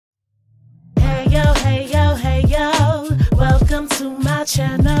to my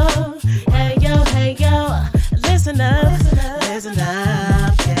channel. Hey yo, listen up,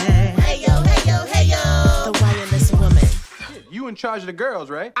 yeah. Hey yo, the wireless woman. You in charge of the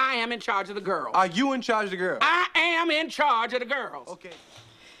girls, right? I am in charge of the girls. Are you in charge of the girls? I am in charge of the girls. Okay.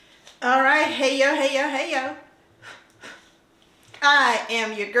 All right, hey yo. I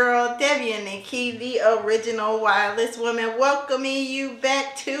am your girl, DEVIAN, NIKEI'S, the original wireless woman, welcoming you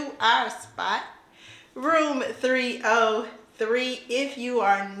back to our spot, room 303. If you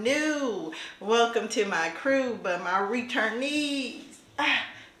are new, welcome to my crew, but my returnees,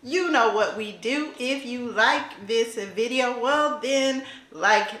 you know what we do. If you like this video, well then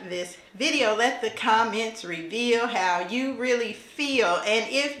like this video. Let the comments reveal how you really feel, and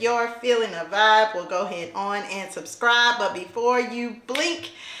if you're feeling a vibe, well, go ahead on and subscribe. But before you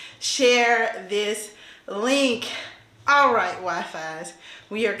blink, share this link. All right, Wi-Fi's,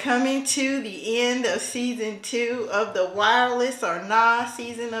 we are coming to the end of season 2 of the wireless or nah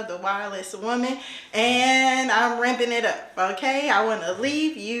season of the wireless woman, and I'm ramping it up. Okay, I want to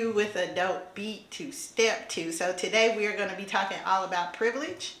leave you with a dope beat to step to. So today we are going to be talking all about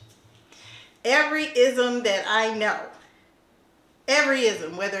privilege. Every ism that I know, every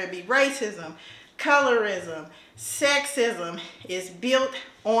ism, whether it be racism, colorism, sexism, is built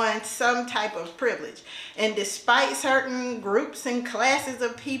on some type of privilege. And despite certain groups and classes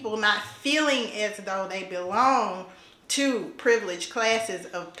of people not feeling as though they belong to privileged classes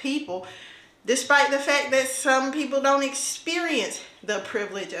of people, despite the fact that some people don't experience the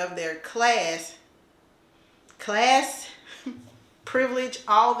privilege of their class privilege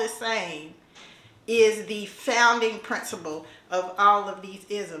all the same is the founding principle of all of these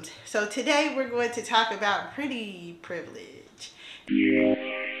isms. So today we're going to talk about pretty privilege.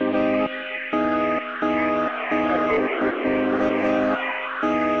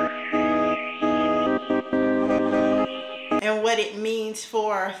 And what it means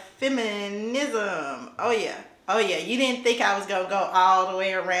for feminism. Oh yeah, you didn't think I was gonna go all the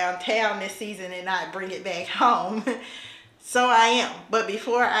way around town this season and not bring it back home. So I am. But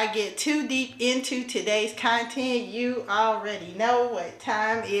before I get too deep into today's content, you already know what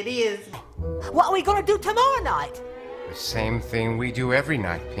time it is. What are we gonna do tomorrow night? The same thing we do every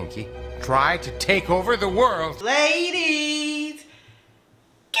night, Pinky. Try to take over the world. Ladies,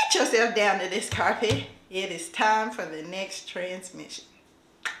 get yourself down to this carpet. It is time for the next transmission.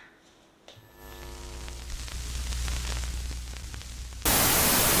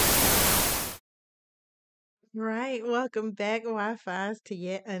 Right, welcome back, Wi-Fi's, to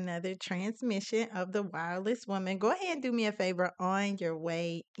yet another transmission of the wireless woman. Go ahead and do me a favor on your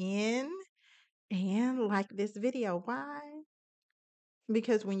way in and like this video. Why?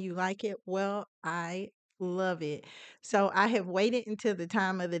 Because when you like it, well, I love it. So I have waited until the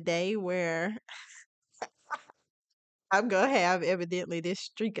time of the day where I'm gonna have evidently this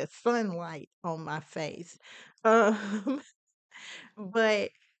streak of sunlight on my face. Um, but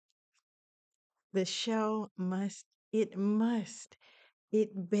the show it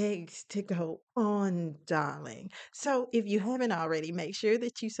begs to go on, darling. So if you haven't already, make sure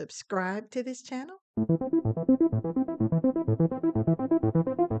that you subscribe to this channel.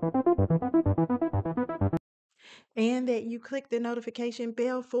 And that you click the notification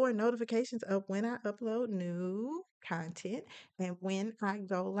bell for notifications of when I upload new content and when I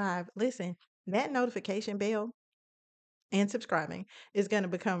go live. Listen, that notification bell and subscribing is going to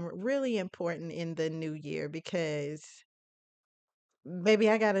become really important in the new year, because baby,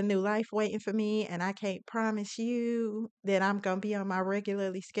 I got a new life waiting for me, and I can't promise you that I'm going to be on my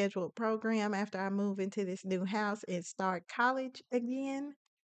regularly scheduled program after I move into this new house and start college again.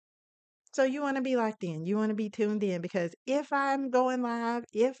 So you want to be locked in. You want to be tuned in, because if I'm going live,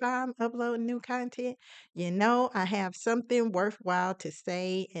 if I'm uploading new content, you know I have something worthwhile to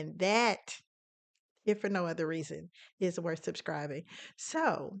say, and that, if for no other reason, is worth subscribing.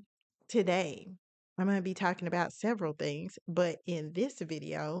 So today I'm going to be talking about several things, but in this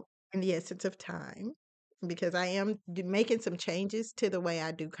video, in the essence of time, because I am making some changes to the way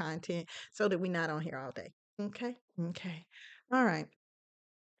I do content so that we're not on here all day. Okay. All right.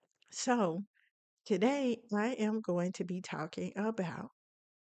 So today I am going to be talking about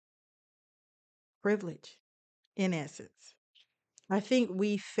privilege, in essence. I think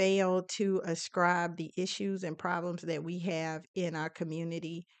we fail to ascribe the issues and problems that we have in our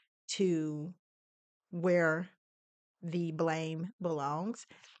community to where the blame belongs.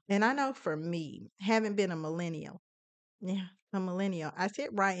 And I know for me, having been a millennial, I sit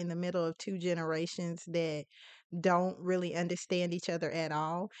right in the middle of two generations that don't really understand each other at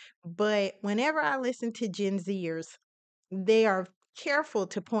all. But whenever I listen to Gen Zers, they are careful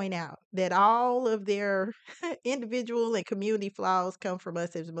to point out that all of their individual and community flaws come from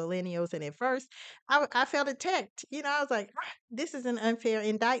us as millennials. And at first, I felt attacked. I was like, this is an unfair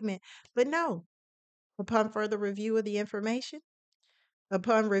indictment. But no, upon further review of the information,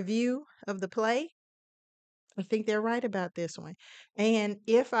 upon review of the play, I think they're right about this one. And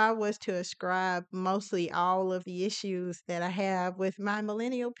if I was to ascribe mostly all of the issues that I have with my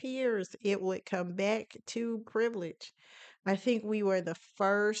millennial peers, it would come back to privilege. I think we were the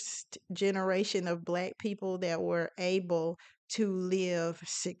first generation of Black people that were able to live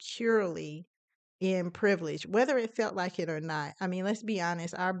securely in privilege, whether it felt like it or not. I mean, let's be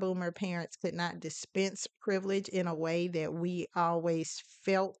honest, our boomer parents could not dispense privilege in a way that we always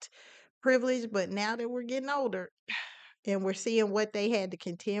felt privilege. But now that we're getting older and we're seeing what they had to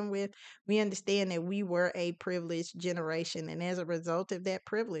contend with, we understand that we were a privileged generation. And as a result of that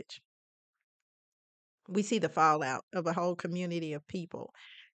privilege, we see the fallout of a whole community of people.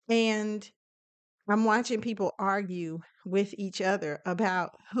 And I'm watching people argue with each other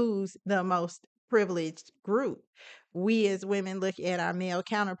about who's the most privileged group. We as women look at our male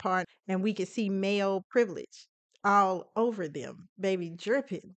counterpart and we can see male privilege all over them, baby,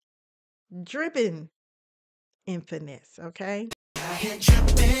 dripping in finesse, okay?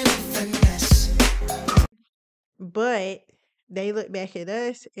 But they look back at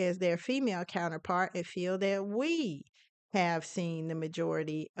us as their female counterpart and feel that we have seen the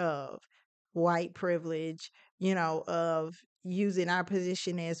majority of white privilege, of using our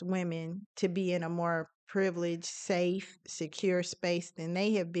position as women to be in a more privileged, safe, secure space than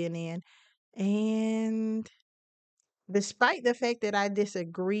they have been in. And despite the fact that I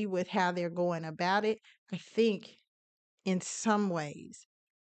disagree with how they're going about it, I think in some ways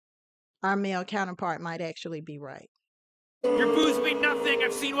our male counterpart might actually be right. Your boos mean nothing.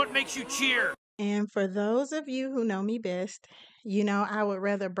 I've seen what makes you cheer. And for those of you who know me best, I would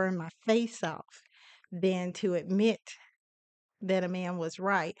rather burn my face off than to admit that a man was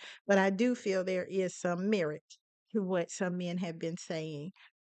right. But I do feel there is some merit to what some men have been saying.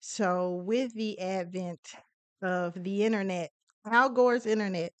 So, with the advent of the internet, Al Gore's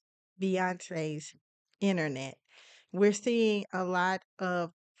internet, Beyonce's internet, we're seeing a lot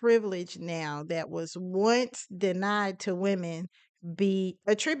of privilege now that was once denied to women be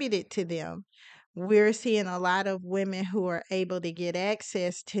attributed to them. We're seeing a lot of women who are able to get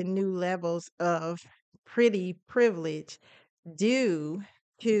access to new levels of pretty privilege due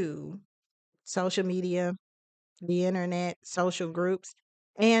to social media, the internet, social groups.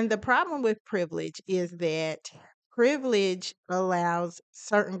 And the problem with privilege is that privilege allows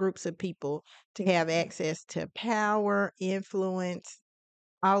certain groups of people to have access to power, influence,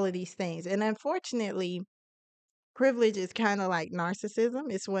 all of these things. And unfortunately, privilege is kind of like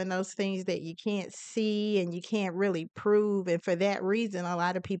narcissism. It's one of those things that you can't see and you can't really prove. And for that reason, a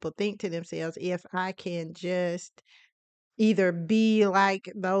lot of people think to themselves, if I can just either be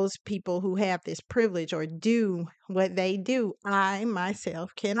like those people who have this privilege or do what they do, I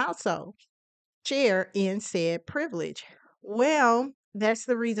myself can also share in said privilege. Well, that's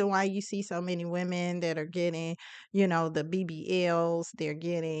the reason why you see so many women that are getting, the BBLs, they're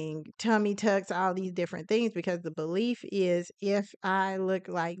getting tummy tucks, all these different things, because the belief is if I look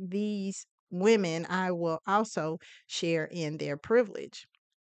like these women, I will also share in their privilege.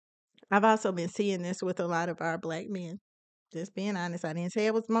 I've also been seeing this with a lot of our Black men. Just being honest, I didn't say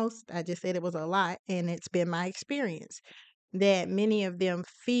it was most, I just said it was a lot, and it's been my experience that many of them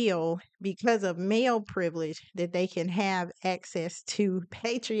feel because of male privilege that they can have access to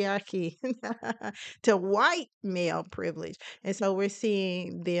patriarchy, to white male privilege. And so we're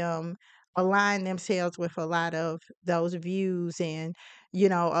seeing them align themselves with a lot of those views and,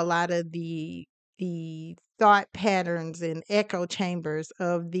 a lot of the thought patterns and echo chambers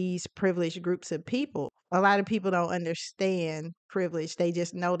of these privileged groups of people. A lot of people don't understand privilege. They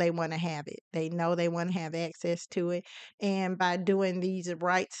just know they want to have it. They know they want to have access to it. And by doing these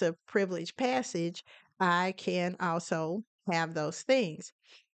rites of privilege passage, I can also have those things.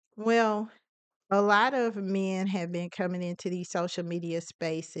 Well, a lot of men have been coming into these social media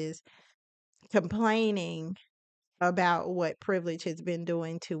spaces complaining about what privilege has been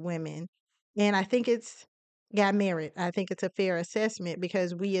doing to women. And I think it's got merit. I think it's a fair assessment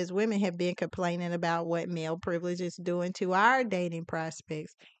because we as women have been complaining about what male privilege is doing to our dating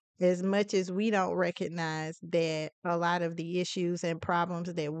prospects. As much as we don't recognize that a lot of the issues and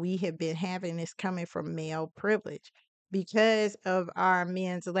problems that we have been having is coming from male privilege. Because of our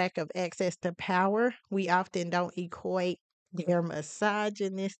men's lack of access to power, we often don't equate their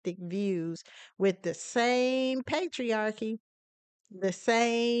misogynistic views with the same patriarchy The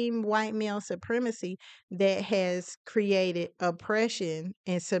same white male supremacy that has created oppression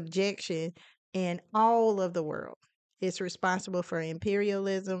and subjection in all of the world. It's responsible for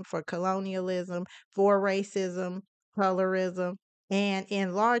imperialism, for colonialism, for racism, colorism, and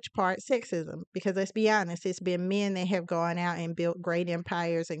in large part sexism. Because let's be honest, it's been men that have gone out and built great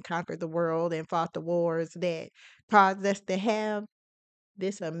empires and conquered the world and fought the wars that caused us to have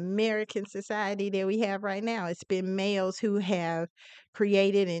this American society that we have right now. It's been males who have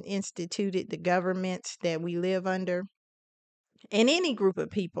created and instituted the governments that we live under. And any group of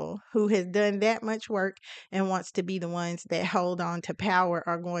people who has done that much work and wants to be the ones that hold on to power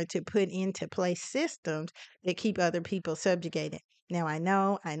are going to put into place systems that keep other people subjugated. Now, I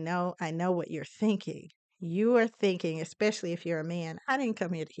know what you're thinking. You are thinking, especially if you're a man, I didn't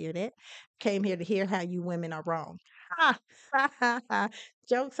come here to hear that. I came here to hear how you women are wrong. Ha, ha, ha, ha.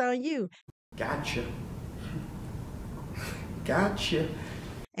 Joke's on you. Gotcha. Gotcha.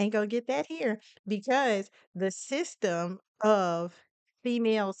 Ain't gonna get that here because the system of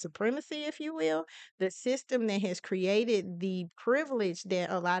female supremacy, if you will, the system that has created the privilege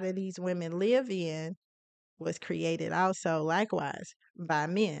that a lot of these women live in was created also likewise by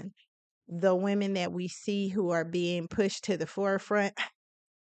men. The women that we see who are being pushed to the forefront,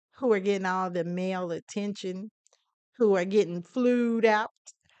 who are getting all the male attention, who are getting flued out,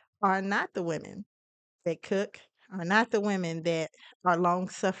 are not the women that cook, are not the women that are long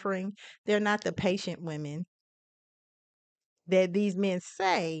suffering. They're not the patient women that these men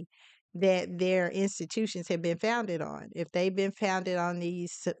say that their institutions have been founded on. If they've been founded on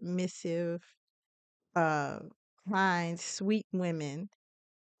these submissive, uh, kind, sweet women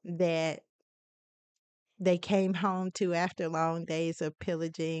that they came home to after long days of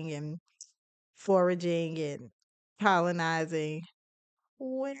pillaging and foraging and colonizing,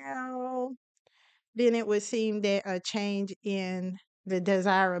 well, then it would seem that a change in the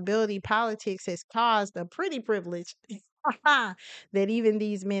desirability politics has caused a pretty privilege that even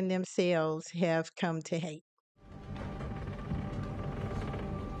these men themselves have come to hate.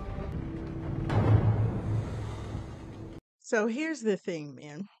 So here's the thing,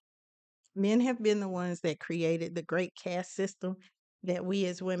 men. Men have been the ones that created the great caste system that we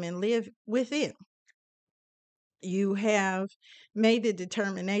as women live within. You have made the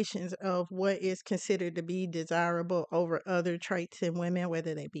determinations of what is considered to be desirable over other traits in women,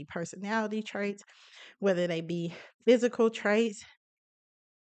 whether they be personality traits, whether they be physical traits,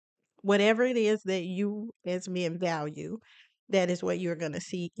 whatever it is that you as men value, that is what you're going to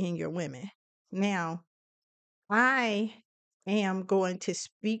see in your women. Now, I am going to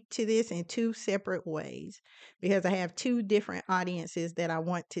speak to this in two separate ways because I have two different audiences that I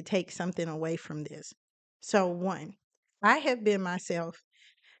want to take something away from this. So, one, I have been myself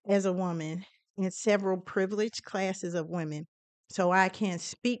as a woman in several privileged classes of women. So, I can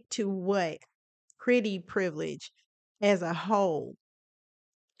speak to what pretty privilege as a whole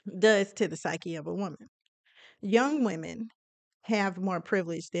does to the psyche of a woman. Young women have more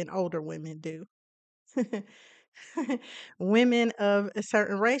privilege than older women do. Women of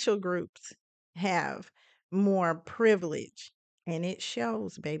certain racial groups have more privilege, and it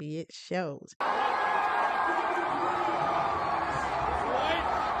shows, baby, it shows.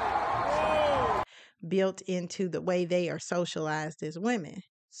 Built into the way they are socialized as women.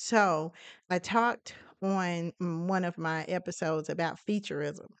 So I talked on one of my episodes about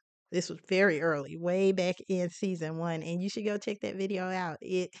featureism. This was very early, way back in season 1, and you should go check that video out.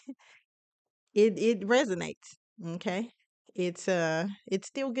 It resonates. Okay. It's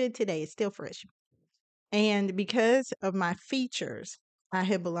still good today. It's still fresh. And because of my features, I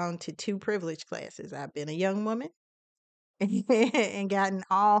have belonged to two privileged classes. I've been a young woman and gotten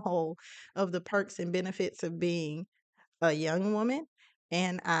all of the perks and benefits of being a young woman.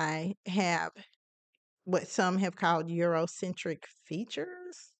 And I have what some have called Eurocentric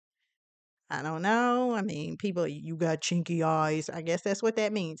features. I don't know. I mean, people, you got chinky eyes. I guess that's what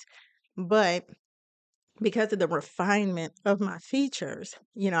that means. But because of the refinement of my features,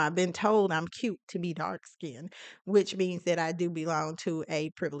 I've been told I'm cute to be dark skinned, which means that I do belong to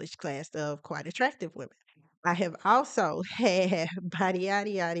a privileged class of quite attractive women. I have also had body yada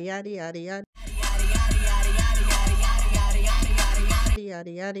yada yada yada yada yada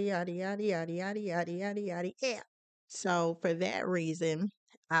yada yada yada yada yada yada yada yada yeah. So for that reason,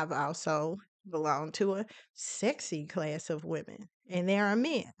 I've also belonged to a sexy class of women, and there are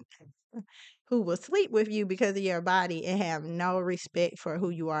men who will sleep with you because of your body and have no respect for who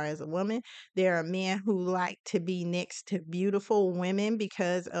you are as a woman. There are men who like to be next to beautiful women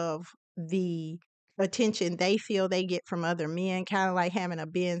because of the attention they feel they get from other men, kind of like having a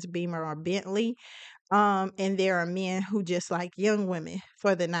Benz, Beamer, or Bentley. And there are men who just like young women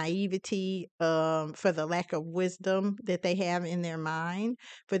for the naivety, for the lack of wisdom that they have in their mind,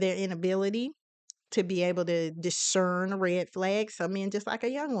 for their inability to be able to discern red flags. Some men just like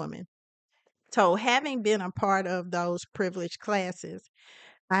a young woman. So, having been a part of those privileged classes,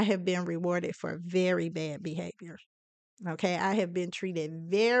 I have been rewarded for very bad behavior. Okay. I have been treated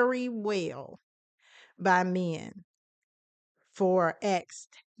very well by men for acts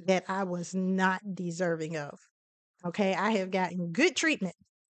that I was not deserving of. Okay. I have gotten good treatment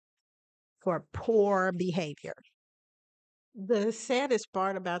for poor behavior. The saddest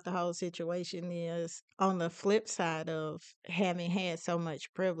part about the whole situation is on the flip side of having had so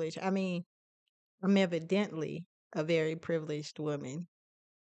much privilege. I mean, I'm evidently a very privileged woman.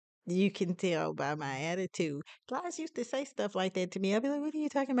 You can tell by my attitude. Guys used to say stuff like that to me. I'd be like, "What are you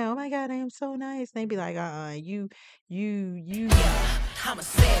talking about? Oh my God, I am so nice." And they'd be like, you, I'm a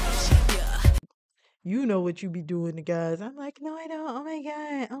savage. Yeah. you know what you be doing to guys." I'm like, "No, I don't. Oh my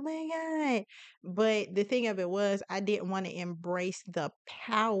God. Oh my God." But the thing of it was, I didn't want to embrace the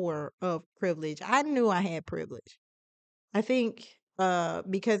power of privilege. I knew I had privilege. I think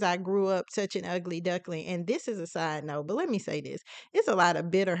because I grew up such an ugly duckling, and this is a side note, but let me say this. It's a lot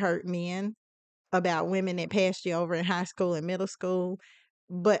of bitter hurt men about women that passed you over in high school and middle school.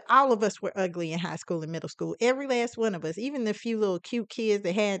 But all of us were ugly in high school and middle school. Every last one of us, even the few little cute kids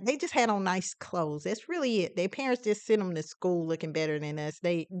they just had on nice clothes. That's really it. Their parents just sent them to school looking better than us.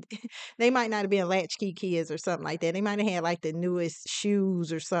 They might not have been latchkey kids or something like that. They might have had like the newest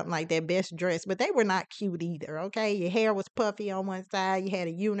shoes or something like that, best dress, but they were not cute either. Okay. Your hair was puffy on one side, you had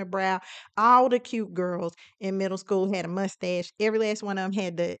a unibrow. All the cute girls in middle school had a mustache. Every last one of them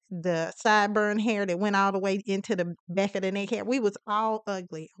had the sideburn hair that went all the way into the back of the neck hair. We was all ugly,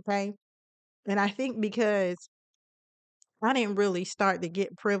 okay? And I think because I didn't really start to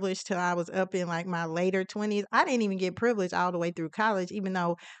get privileged till I was up in like my later 20s. I didn't even get privileged all the way through college, even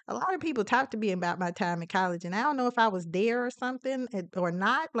though a lot of people talk to me about my time in college. And I don't know if I was there or something or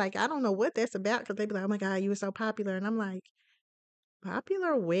not. Like, I don't know what that's about because they be like, "Oh my God, you were so popular." And I'm like,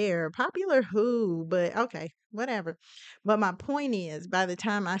 "Popular where? Popular who?" But okay, whatever. But my point is, by the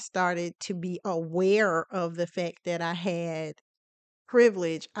time I started to be aware of the fact that I had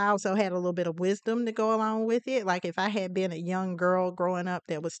privilege, I also had a little bit of wisdom to go along with it. Like if I had been a young girl growing up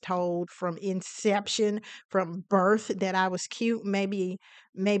that was told from inception, from birth, that I was cute, maybe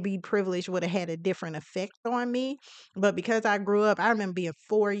privilege would have had a different effect on me. But because I grew up, I remember being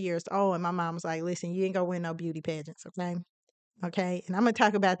 4 years old and my mom was like, "Listen, you ain't gonna win no beauty pageants, okay?" Okay, and I'm gonna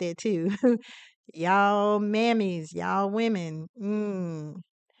talk about that too. Y'all mammies, y'all women,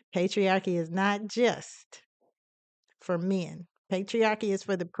 patriarchy is not just for men. Patriarchy is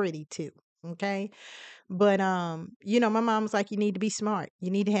for the pretty too. Okay. But my mom was like, "You need to be smart. You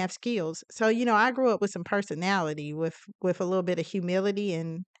need to have skills." So, I grew up with some personality, with a little bit of humility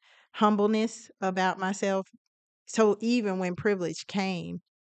and humbleness about myself. So even when privilege came,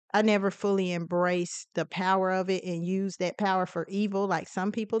 I never fully embraced the power of it and used that power for evil like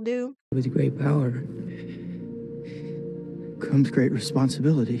some people do. With great power comes great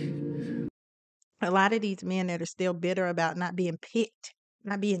responsibility. A lot of these men that are still bitter about not being picked,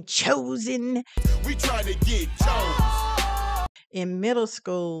 not being chosen We try to get chose. in middle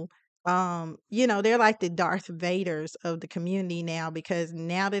school, they're like the Darth Vaders of the community now because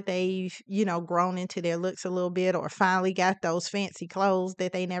now that they've, grown into their looks a little bit or finally got those fancy clothes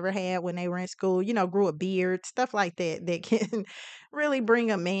that they never had when they were in school, grew a beard, stuff like that, that can really bring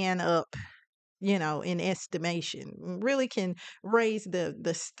a man up, in estimation, really can raise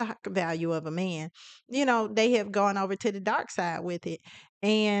the stock value of a man. They have gone over to the dark side with it.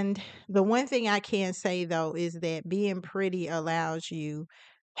 And the one thing I can say though is that being pretty allows you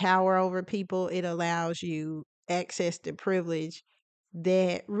power over people. It allows you access to privilege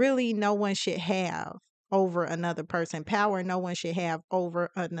that really no one should have over another person. Power no one should have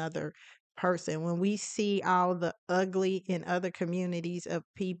over another person. When we see all the ugly in other communities of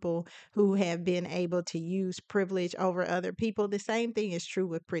people who have been able to use privilege over other people, the same thing is true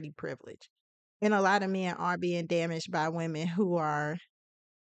with pretty privilege. And a lot of men are being damaged by women who are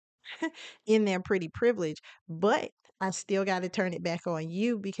in their pretty privilege. But I still got to turn it back on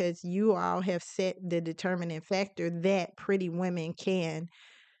you because you all have set the determining factor that pretty women can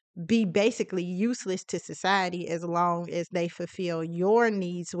be basically useless to society as long as they fulfill your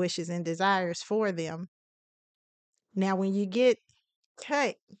needs, wishes, and desires for them. Now, when you get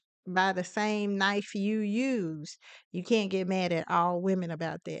cut by the same knife you use. You can't get mad at all women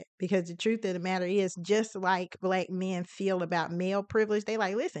about that, because the truth of the matter is, just like black men feel about male privilege, they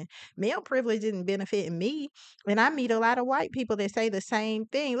like, listen, male privilege isn't benefiting me. And I meet a lot of white people that say the same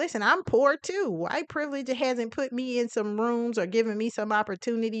thing. Listen, I'm poor too. White privilege hasn't put me in some rooms or given me some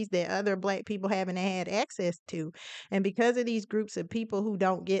opportunities that other black people haven't had access to. And because of these groups of people who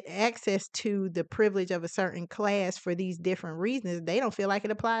don't get access to the privilege of a certain class for these different reasons, they don't feel like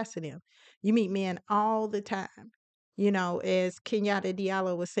it applies to them. You meet men all the time. You know, as Kenyatta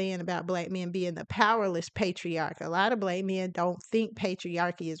Diallo was saying about black men being the powerless patriarch, a lot of black men don't think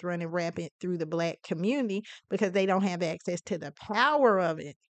patriarchy is running rampant through the black community because they don't have access to the power of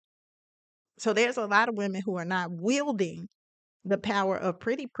it. So there's a lot of women who are not wielding the power of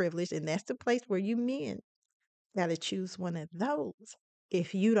pretty privilege, and that's the place where you men got to choose one of those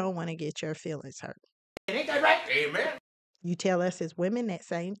if you don't want to get your feelings hurt. Ain't that right? Amen. You tell us as women that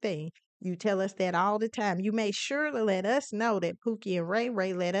same thing. You tell us that all the time. You make sure to let us know that Pookie and Ray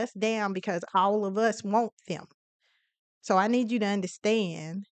Ray let us down because all of us want them. So I need you to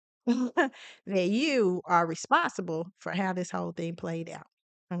understand that you are responsible for how this whole thing played out.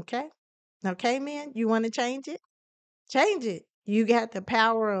 Okay? Okay, man? You want to change it? Change it. You got the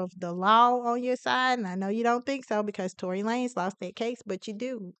power of the law on your side, and I know you don't think so because Tory Lanez lost that case, but you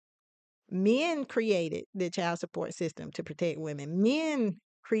do. Men created the child support system to protect women. Men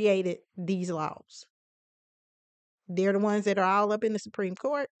created these laws. They're the ones that are all up in the Supreme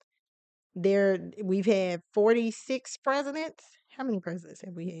Court. We've had 46 presidents. How many presidents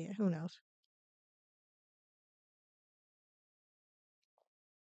have we had? Who knows?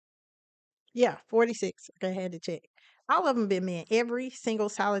 Yeah, 46. Okay, I had to check. All of them been men. Every single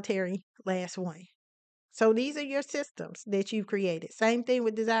solitary last one. So these are your systems that you've created. Same thing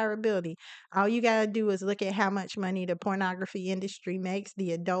with desirability. All you got to do is look at how much money the pornography industry makes,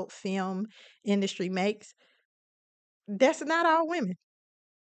 the adult film industry makes. That's not all women.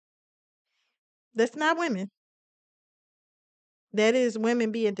 That's not women. That is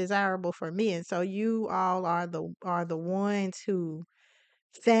women being desirable for men. So you all are the ones who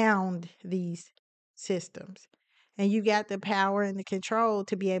found these systems. And you got the power and the control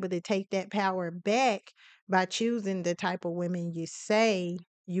to be able to take that power back by choosing the type of women you say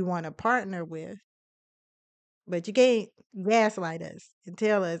you want to partner with. But you can't gaslight us and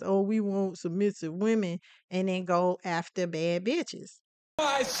tell us, oh, we want submissive women, and then go after bad bitches.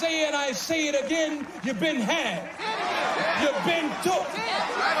 I say it again, you've been had. You've been took.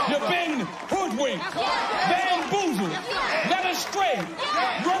 You've been hoodwinked, bamboozled, led astray,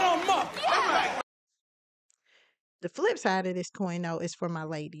 run amok. The flip side of this coin, though, is for my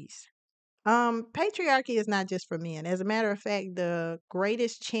ladies. Patriarchy is not just for men. As a matter of fact, the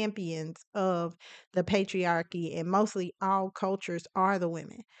greatest champions of the patriarchy in mostly all cultures are the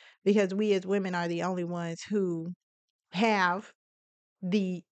women, because we as women are the only ones who have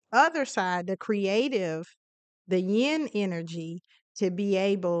the other side, the creative, the yin energy, to be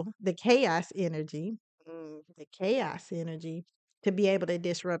able, the chaos energy, to be able to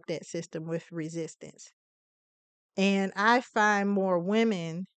disrupt that system with resistance. And I find more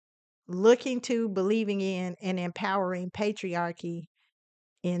women looking to, believing in, and empowering patriarchy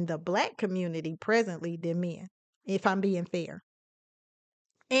in the black community presently than men, if I'm being fair.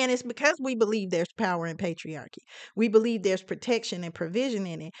 And it's because we believe there's power in patriarchy. We believe there's protection and provision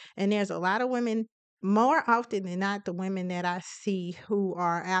in it. And there's a lot of women, more often than not, the women that I see who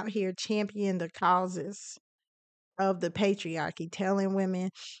are out here championing the causes of the patriarchy, telling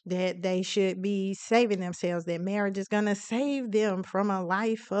women that they should be saving themselves, that marriage is going to save them from a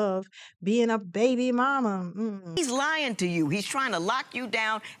life of being a baby mama. He's lying to you. He's trying to lock you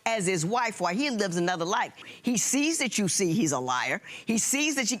down as his wife while he lives another life. He sees that you see he's a liar. He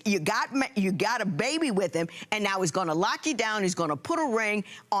sees that you got a baby with him, and now he's going to lock you down. He's going to put a ring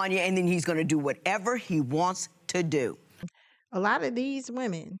on you, and then he's going to do whatever he wants to do. A lot of these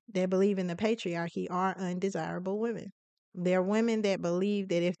women that believe in the patriarchy are undesirable women. They're women that believe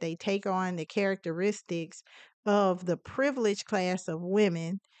that if they take on the characteristics of the privileged class of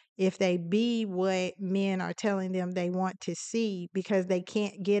women, if they be what men are telling them they want to see because they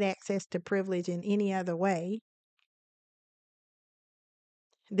can't get access to privilege in any other way,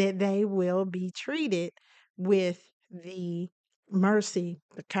 that they will be treated with the mercy,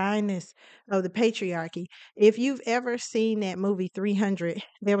 the kindness of the patriarchy. If you've ever seen that movie 300,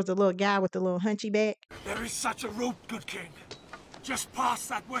 there was a little guy with a little hunchy back. There is such a route, good king. Just past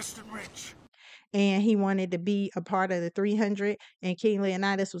that western ridge. And he wanted to be a part of the 300. And King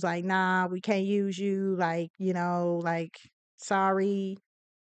Leonidas was like, nah, we can't use you. Like, sorry.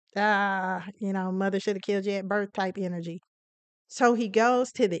 Mother should have killed you at birth type energy. So he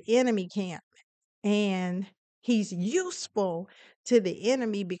goes to the enemy camp, and he's useful to the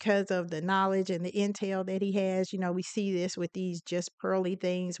enemy because of the knowledge and the intel that he has. You know, we see this with these just pearly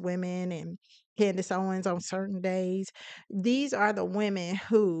things, women and Candace Owens on certain days. These are the women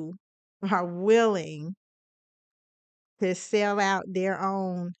who are willing to sell out their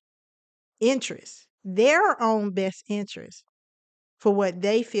own interests, their own best interests, for what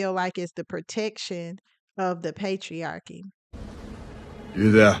they feel like is the protection of the patriarchy. You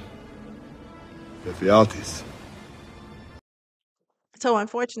there? Ephialtes. So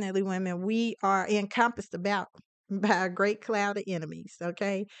unfortunately, women, we are encompassed about by a great cloud of enemies,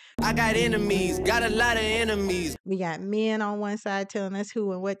 okay? I got enemies, got a lot of enemies. We got men on one side telling us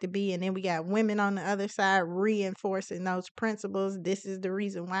who and what to be, and then we got women on the other side reinforcing those principles. This is the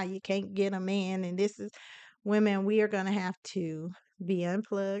reason why you can't get a man, and this is women, we are going to have to be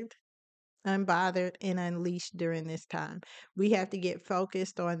unplugged, unbothered, and unleashed during this time. We have to get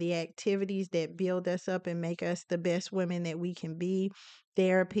focused on the activities that build us up and make us the best women that we can be.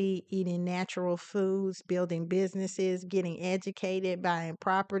 Therapy, eating natural foods, building businesses, getting educated, buying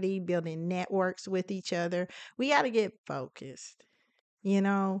property, building networks with each other. We got to get focused. You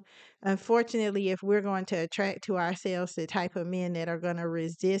know, unfortunately, if we're going to attract to ourselves the type of men that are going to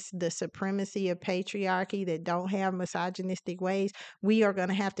resist the supremacy of patriarchy, that don't have misogynistic ways, we are going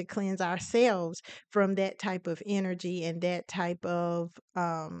to have to cleanse ourselves from that type of energy and that type of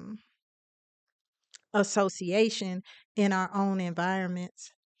association in our own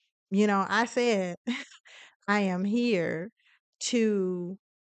environments. You know, I said I am here to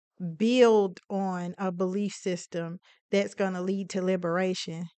build on a belief system that's going to lead to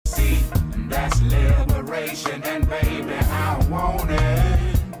liberation. See, that's liberation, and baby, I want it.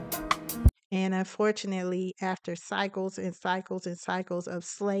 And unfortunately, after cycles and cycles and cycles of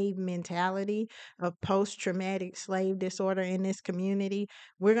slave mentality, of post-traumatic slave disorder in this community,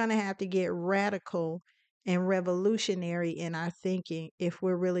 we're going to have to get radical and revolutionary in our thinking if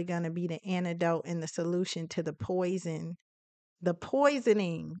we're really going to be the antidote and the solution to the poisoning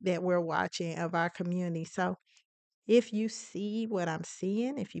that we're watching of our community. So if you see what I'm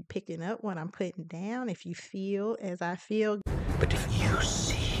seeing, if you're picking up what I'm putting down, if you feel as I feel. But if you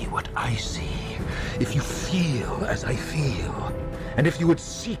see what I see, if you feel as I feel, and if you would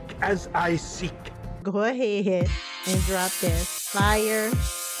seek as I seek, go ahead and drop that fire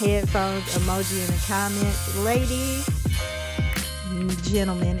headphones emoji in the comments. Ladies,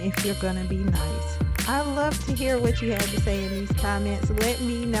 gentlemen, if you're going to be nice, I love to hear what you have to say in these comments. Let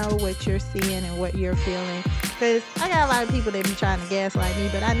me know what you're seeing and what you're feeling, because I got a lot of people that be trying to gaslight me,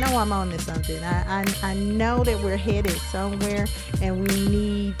 but I know I'm on to something. I know that we're headed somewhere, and we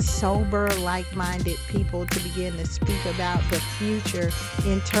need sober, like-minded people to begin to speak about the future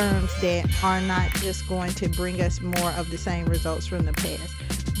in terms that are not just going to bring us more of the same results from the past.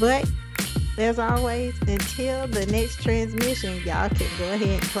 But as always, until the next transmission, y'all can go ahead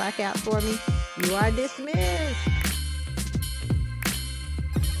and clock out for me. You are dismissed.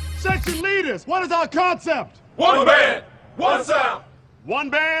 Section leaders, what is our concept? One band, one sound. One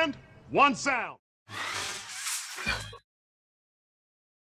band, one sound.